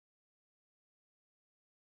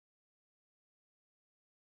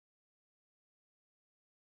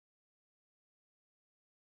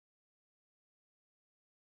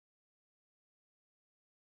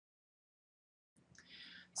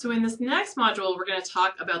So in this next module, we're going to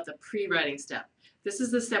talk about the pre-writing step. This is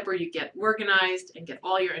the step where you get organized and get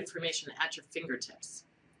all your information at your fingertips.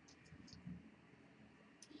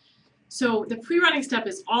 So the pre-writing step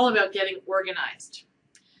is all about getting organized.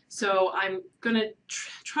 So I'm going to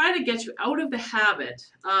try to get you out of the habit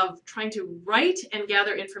of trying to write and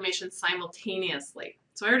gather information simultaneously.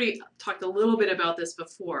 So I already talked a little bit about this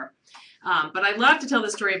before, but I love to tell the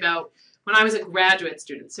story about when I was a graduate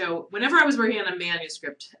student. So whenever I was working on a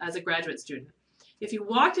manuscript as a graduate student, if you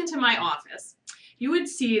walked into my office, you would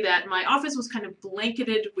see that my office was kind of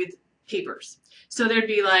blanketed with papers. So there'd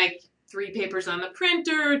be like 3 papers on the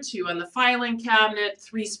printer, 2 on the filing cabinet,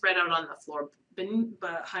 3 spread out on the floor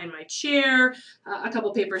behind my chair, a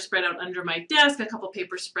couple papers spread out under my desk, a couple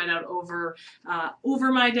papers spread out over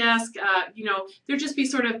my desk. You know, there'd just be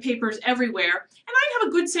sort of papers everywhere, and I'd have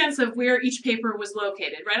a good sense of where each paper was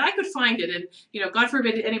located, right? I could find it, and you know, God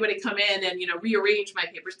forbid anybody come in and rearrange my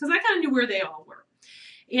papers, because I kind of knew where they all were.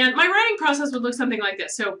 And my writing process would look something like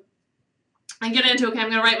this. So I get into, okay, I'm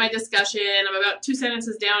going to write my discussion. I'm about 2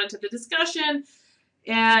 sentences down into the discussion.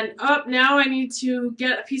 And now I need to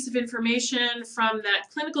get a piece of information from that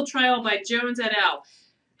clinical trial by Jones et al.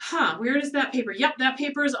 Where is that paper? Yep, that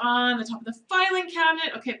paper's on the top of the filing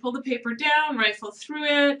cabinet. Okay, pull the paper down, rifle through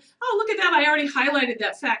it. Oh, look at that, I already highlighted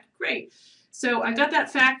that fact. Great. So I got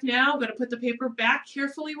that fact now. I'm going to put the paper back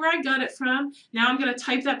carefully where I got it from. Now I'm going to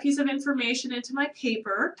type that piece of information into my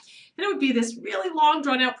paper. And it would be this really long,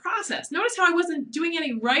 drawn-out process. Notice how I wasn't doing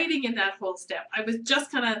any writing in that whole step. I was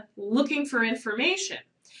just kind of looking for information.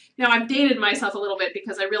 Now, I've dated myself a little bit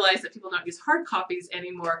because I realize that people don't use hard copies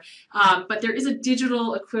anymore, but there is a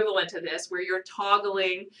digital equivalent to this where you're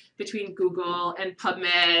toggling between Google and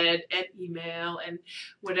PubMed and email and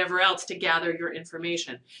whatever else to gather your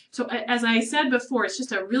information. So as I said before, it's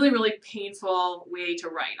just a really, really painful way to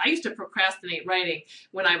write. I used to procrastinate writing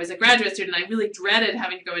when I was a graduate student. I really dreaded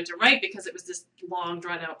having to go into write because it was this long,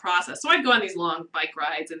 drawn-out process. So I'd go on these long bike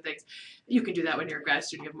rides and things. You can do that when you're a grad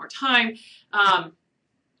student, you have more time.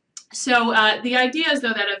 So the idea is,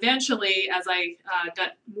 though, that eventually, as I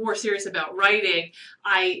got more serious about writing,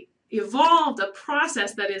 I evolved a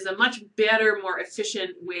process that is a much better, more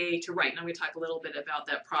efficient way to write. And I'm going to talk a little bit about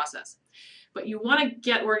that process. But you want to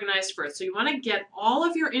get organized first. So you want to get all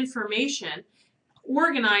of your information,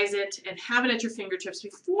 organize it, and have it at your fingertips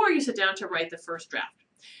before you sit down to write the first draft.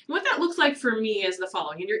 And what that looks like for me is the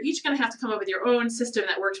following. And you're each going to have to come up with your own system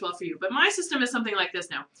that works well for you. But my system is something like this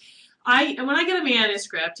now. When I get a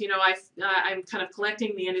manuscript, you know, I'm kind of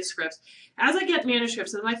collecting manuscripts. As I get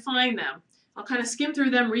manuscripts, as I find them, I'll kind of skim through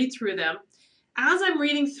them, read through them. As I'm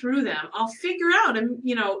reading through them, I'll figure out,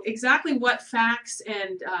 you know, exactly what facts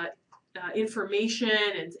and information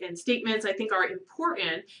and statements I think are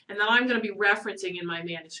important and that I'm going to be referencing in my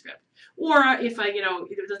manuscript. Or if you know,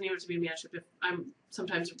 it doesn't even have to be a manuscript, if I'm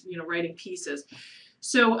sometimes, you know, writing pieces.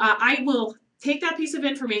 So I will take that piece of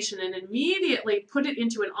information and immediately put it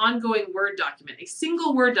into an ongoing Word document, a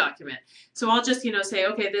single Word document. So I'll just, you know, say,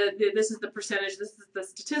 okay, this is the percentage, this is the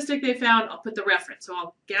statistic they found, I'll put the reference. So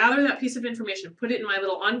I'll gather that piece of information, put it in my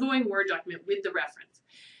little ongoing Word document with the reference.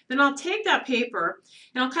 Then I'll take that paper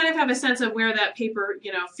and I'll kind of have a sense of where that paper,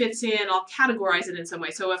 you know, fits in. I'll categorize it in some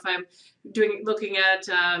way. So if I'm looking at,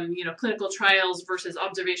 you know, clinical trials versus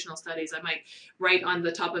observational studies, I might write on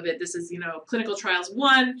the top of it, this is, you know, clinical trials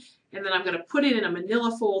 1, and then I'm going to put it in a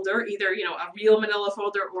manila folder, either, you know, a real manila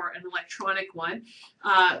folder or an electronic one.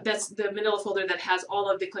 That's the manila folder that has all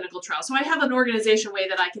of the clinical trials. So I have an organization way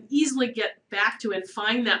that I can easily get back to and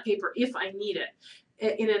find that paper if I need it.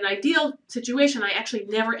 In an ideal situation, I actually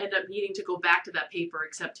never end up needing to go back to that paper,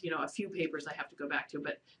 except, you know, a few papers I have to go back to.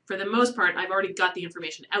 But for the most part, I've already got the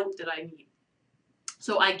information out that I need.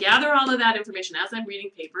 So I gather all of that information as I'm reading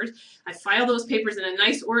papers. I file those papers in a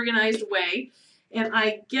nice, organized way, and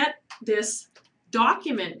I get this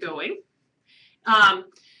document going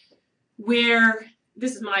where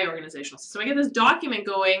this is my organizational system. So I get this document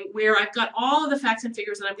going where I've got all of the facts and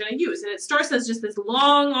figures that I'm going to use. And it starts as just this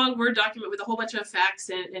long, long Word document with a whole bunch of facts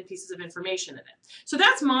and pieces of information in it. So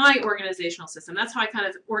that's my organizational system. That's how I kind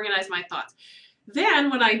of organize my thoughts. Then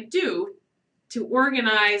what I do to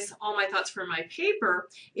organize all my thoughts for my paper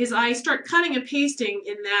is I start cutting and pasting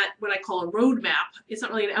in that what I call a roadmap. It's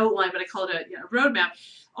not really an outline, but I call it a roadmap.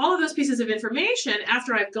 All of those pieces of information,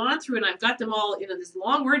 after I've gone through and I've got them all in this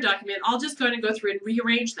long Word document, I'll just go through and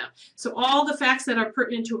rearrange them. So all the facts that are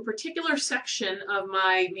pertinent to a particular section of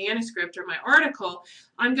my manuscript or my article,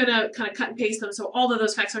 I'm going to kind of cut and paste them so all of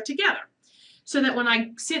those facts are together. So that when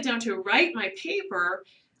I sit down to write my paper,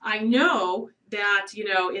 I know that, you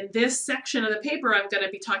know, in this section of the paper, I'm going to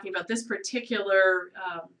be talking about this particular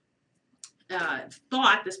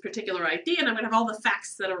thought, this particular idea, and I'm going to have all the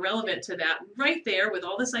facts that are relevant to that right there with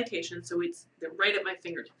all the citations, so they're right at my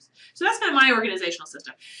fingertips. So that's kind of my organizational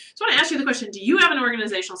system. So I want to ask you the question, do you have an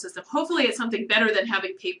organizational system? Hopefully it's something better than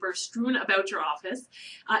having paper strewn about your office.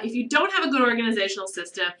 If you don't have a good organizational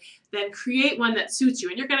system, then create one that suits you.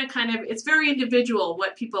 And you're going to kind of, it's very individual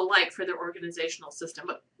what people like for their organizational system,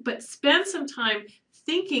 but spend some time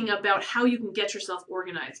thinking about how you can get yourself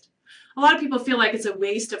organized. A lot of people feel like it's a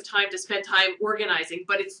waste of time to spend time organizing,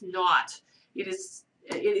 but it's not.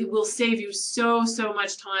 It will save you so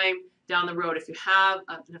much time down the road if you have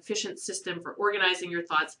an efficient system for organizing your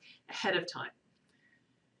thoughts ahead of time.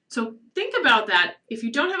 So think about that. If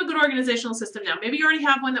you don't have a good organizational system now, maybe you already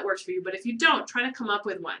have one that works for you, but if you don't, try to come up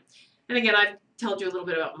with one. And again, I've told you a little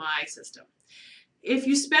bit about my system. If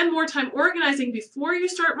you spend more time organizing before you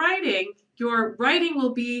start writing, your writing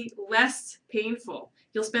will be less painful.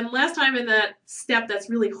 You'll spend less time in that step that's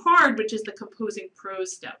really hard, which is the composing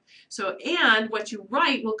prose step. So, and what you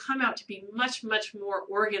write will come out to be much more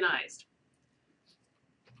organized.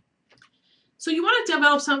 So you want to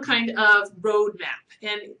develop some kind of roadmap.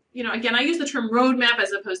 And, you know, again, I use the term roadmap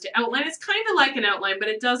as opposed to outline. It's kind of like an outline, but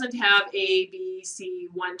it doesn't have A, B, C,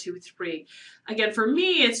 1, 2, 3. Again, for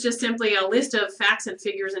me, it's just simply a list of facts and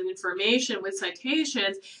figures and information with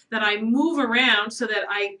citations that I move around so that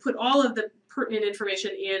I put all of the pertinent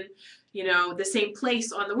information in, you know, the same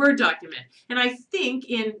place on the Word document. And I think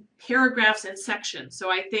in paragraphs and sections.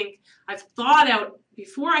 So I think I've thought out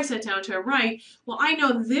before I sit down to write, well, I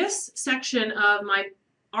know this section of my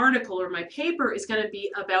article or my paper is going to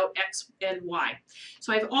be about X and Y.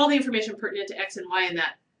 So I have all the information pertinent to X and Y in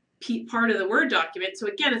that part of the Word document. So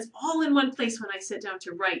again, it's all in one place when I sit down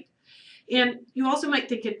to write. And you also might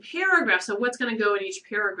think in paragraphs, so what's going to go in each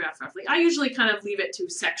paragraph roughly. I usually kind of leave it to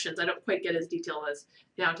sections. I don't quite get as detailed as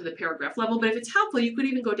down to the paragraph level, but if it's helpful, you could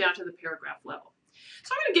even go down to the paragraph level.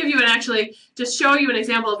 So I'm going to give you actually just show you an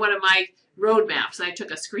example of one of my roadmaps. I took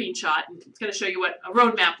a screenshot and it's going to show you what a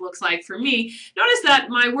roadmap looks like for me. Notice that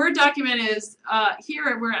my Word document is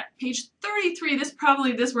here, we're at page 33.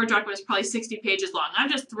 This Word document is probably 60 pages long. I'm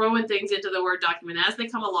just throwing things into the Word document as they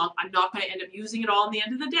come along. I'm not going to end up using it all in the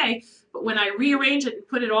end of the day, but when I rearrange it and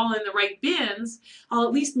put it all in the right bins, I'll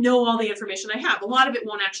at least know all the information I have. A lot of it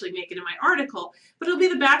won't actually make it in my article, but it'll be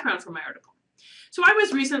the background for my article. So I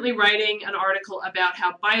was recently writing an article about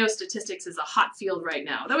how biostatistics is a hot field right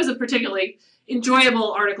now. That was a particularly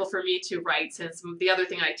enjoyable article for me to write, since the other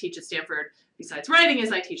thing I teach at Stanford besides writing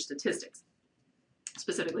is I teach statistics,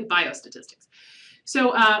 specifically biostatistics.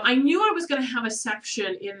 So I knew I was going to have a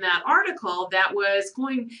section in that article that was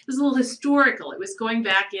it was a little historical. It was going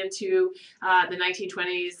back into the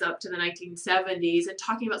 1920s up to the 1970s and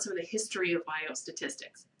talking about some of the history of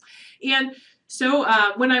biostatistics. And so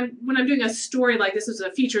when I'm doing a story like this, is a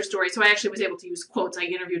feature story, so I actually was able to use quotes. I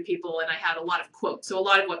interviewed people and I had a lot of quotes. So a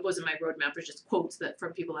lot of what was in my roadmap was just quotes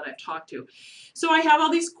from people that I've talked to. So I have all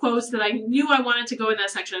these quotes that I knew I wanted to go in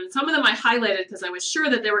that section. Some of them I highlighted because I was sure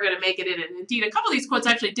that they were going to make it in. And indeed, a couple of these quotes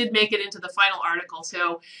actually did make it into the final article.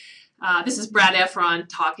 So this is Brad Efron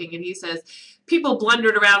talking, and he says, "People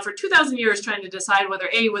blundered around for 2,000 years trying to decide whether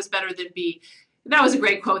A was better than B." That was a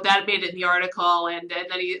great quote. That made it in the article. And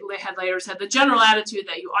then he had later said, "The general attitude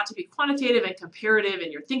that you ought to be quantitative and comparative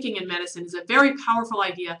in your thinking in medicine is a very powerful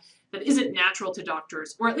idea that isn't natural to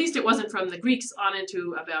doctors," or at least it wasn't from the Greeks on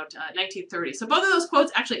into about 1930. So both of those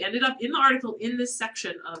quotes actually ended up in the article, in this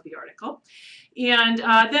section of the article. And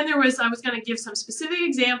then I was going to give some specific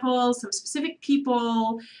examples, some specific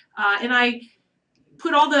people, and I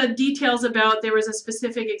put all the details about, there was a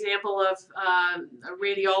specific example of a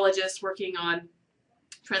radiologist working on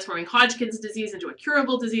transforming Hodgkin's disease into a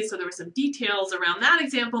curable disease. So there were some details around that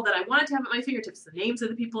example that I wanted to have at my fingertips, the names of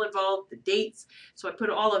the people involved, the dates. So I put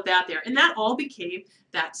all of that there. And that all became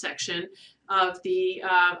that section of the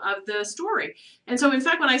story. And so in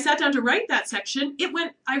fact, when I sat down to write that section,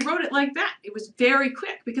 I wrote it like that. It was very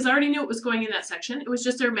quick because I already knew it was going in that section. It was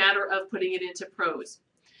just a matter of putting it into prose.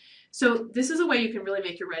 So this is a way you can really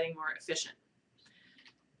make your writing more efficient.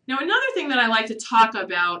 Now, another thing that I like to talk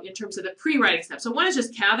about in terms of the pre-writing steps. So one is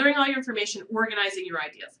just gathering all your information, organizing your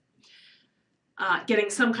ideas, getting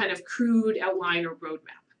some kind of crude outline or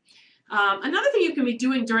roadmap. Another thing you can be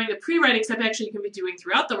doing during the pre-writing step, actually you can be doing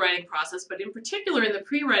throughout the writing process, but in particular in the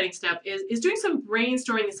pre-writing step, is doing some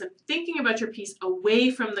brainstorming and some thinking about your piece away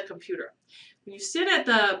from the computer. When you sit at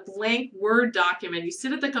the blank Word document, you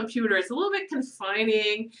sit at the computer, it's a little bit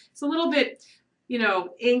confining, it's a little bit, you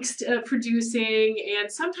know, angst producing,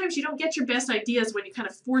 and sometimes you don't get your best ideas when you're kind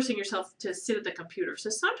of forcing yourself to sit at the computer.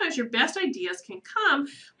 So sometimes your best ideas can come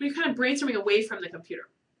when you're kind of brainstorming away from the computer.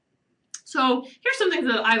 So here's some things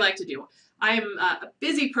that I like to do. I'm a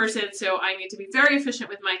busy person, so I need to be very efficient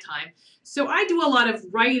with my time. So I do a lot of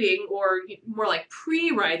writing, or more like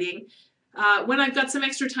pre-writing, when I've got some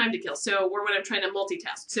extra time to kill, or when I'm trying to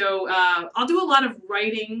multitask. So I'll do a lot of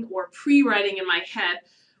writing or pre-writing in my head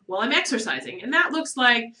while I'm exercising. And that looks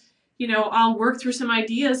like, I'll work through some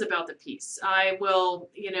ideas about the piece. I will,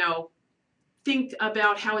 think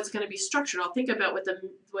about how it's going to be structured. I'll think about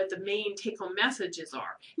what the main take-home messages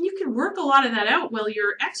are. And you can work a lot of that out while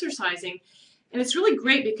you're exercising. And it's really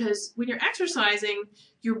great because when you're exercising,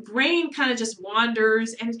 your brain kind of just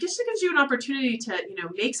wanders, and it just gives you an opportunity to,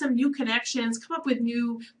 make some new connections, come up with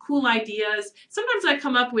new cool ideas. Sometimes I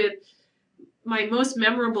come up with my most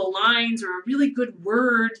memorable lines or a really good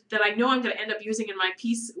word that I know I'm going to end up using in my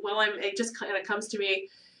piece it just kind of comes to me.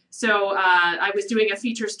 So I was doing a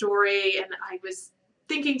feature story, and I was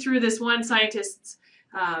thinking through this one scientist's,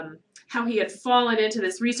 how he had fallen into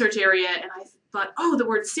this research area, and I thought, oh, the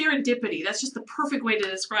word serendipity, that's just the perfect way to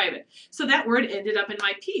describe it. So that word ended up in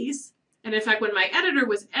my piece, and in fact, when my editor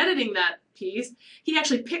was editing that piece, he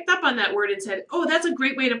actually picked up on that word and said, oh, that's a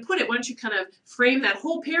great way to put it. Why don't you kind of frame that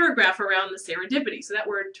whole paragraph around the serendipity? So that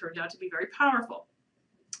word turned out to be very powerful.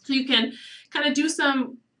 So you can kind of do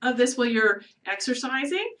some of this while you're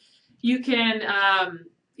exercising. You can,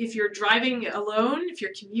 if you're driving alone, if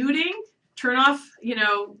you're commuting, turn off,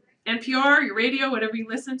 NPR, your radio, whatever you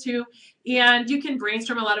listen to, and you can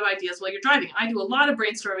brainstorm a lot of ideas while you're driving. I do a lot of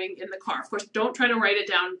brainstorming in the car. Of course, don't try to write it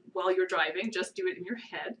down while you're driving. Just do it in your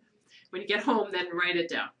head. When you get home, then write it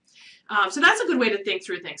down. So that's a good way to think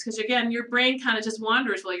through things, because again, your brain kind of just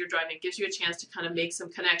wanders while you're driving. It gives you a chance to kind of make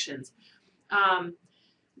some connections.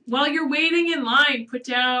 While you're waiting in line, put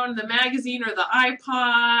down the magazine or the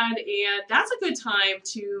iPod, and that's a good time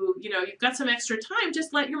to, you've got some extra time,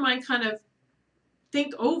 just let your mind kind of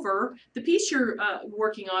think over the piece you're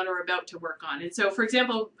working on or about to work on. And so, for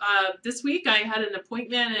example, this week I had an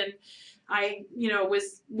appointment, and I,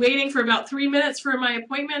 was waiting for about 3 minutes for my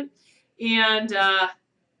appointment, and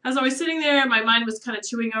as I was sitting there, my mind was kind of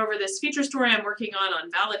chewing over this feature story I'm working on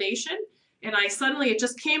validation. And it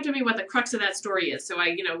just came to me what the crux of that story is. So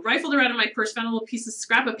I, rifled around in my purse, found a little piece of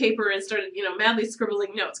scrap of paper, and started, madly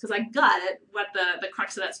scribbling notes, because I got it, what the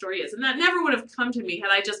crux of that story is. And that never would have come to me had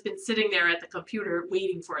I just been sitting there at the computer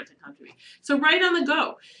waiting for it to come to me. So write on the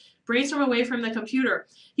go. Brainstorm away from the computer.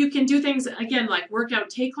 You can do things, again, like work out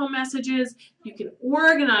take-home messages. You can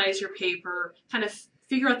organize your paper, kind of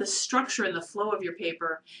figure out the structure and the flow of your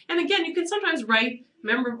paper. And again, you can sometimes write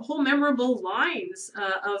whole memorable lines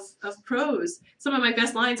of prose. Some of my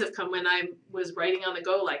best lines have come when I was writing on the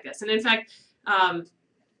go like this. And in fact,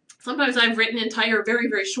 sometimes I've written entire, very,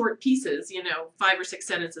 very short pieces, 5 or 6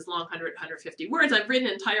 sentences long, 100, 150 words. I've written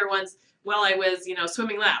entire ones while I was,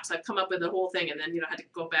 swimming laps. I've come up with the whole thing, and then, had to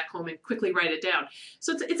go back home and quickly write it down.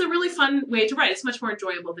 So it's a really fun way to write. It's much more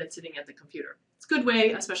enjoyable than sitting at the computer. It's a good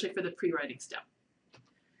way, especially for the pre-writing step.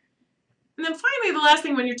 And then finally, the last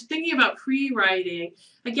thing, when you're thinking about pre-writing,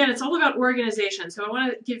 again, it's all about organization. So I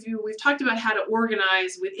want to give you, we've talked about how to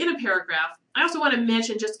organize within a paragraph. I also want to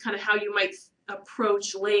mention just kind of how you might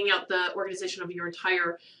approach laying out the organization of your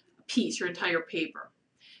entire piece, your entire paper.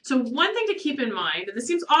 So one thing to keep in mind, and this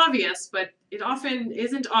seems obvious, but it often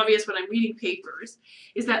isn't obvious when I'm reading papers,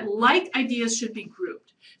 is that like ideas should be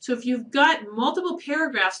grouped. So if you've got multiple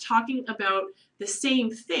paragraphs talking about the same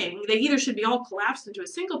thing, they either should be all collapsed into a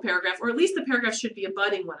single paragraph, or at least the paragraphs should be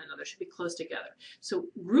abutting one another, should be close together. So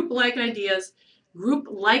group like ideas, group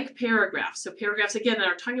like paragraphs. So paragraphs, again, that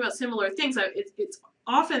are talking about similar things. It's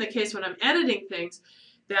often the case when I'm editing things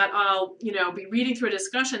that I'll, be reading through a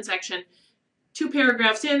discussion section. 2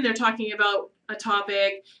 paragraphs in, they're talking about a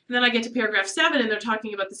topic, and then I get to paragraph 7 and they're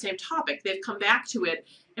talking about the same topic. They've come back to it,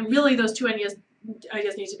 and really those 2 ideas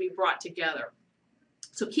need to be brought together.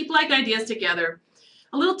 So keep like ideas together.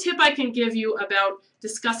 A little tip I can give you about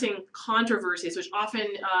discussing controversies, which often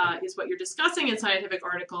is what you're discussing in scientific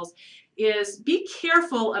articles, is be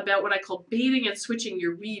careful about what I call baiting and switching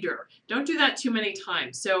your reader. Don't do that too many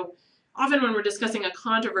times. So often when we're discussing a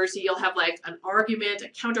controversy, you'll have like an argument, a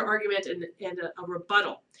counter-argument, and a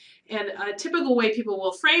rebuttal. And a typical way people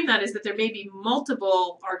will frame that is that there may be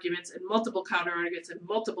multiple arguments and multiple counter-arguments and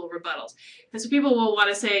multiple rebuttals. And so people will want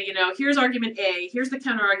to say, here's argument A, here's the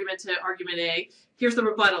counter-argument to argument A, here's the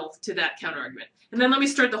rebuttal to that counter-argument. And then let me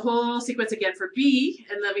start the whole sequence again for B,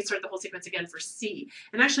 and let me start the whole sequence again for C.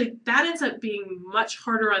 And actually, that ends up being much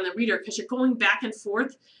harder on the reader because you're going back and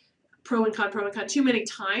forth, pro and con, too many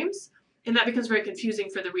times. And that becomes very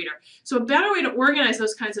confusing for the reader. So a better way to organize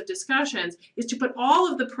those kinds of discussions is to put all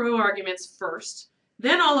of the pro arguments first,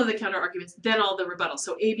 then all of the counter arguments, then all the rebuttals.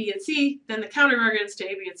 So A, B, and C, then the counter arguments to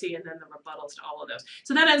A, B, and C, and then the rebuttals to all of those.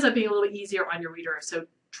 So that ends up being a little bit easier on your reader. So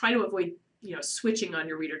try to avoid, switching on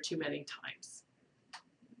your reader too many times.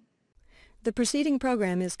 The preceding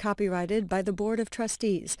program is copyrighted by the Board of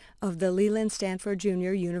Trustees of the Leland Stanford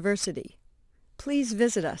Junior University. Please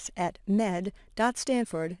visit us at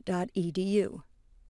med.stanford.edu.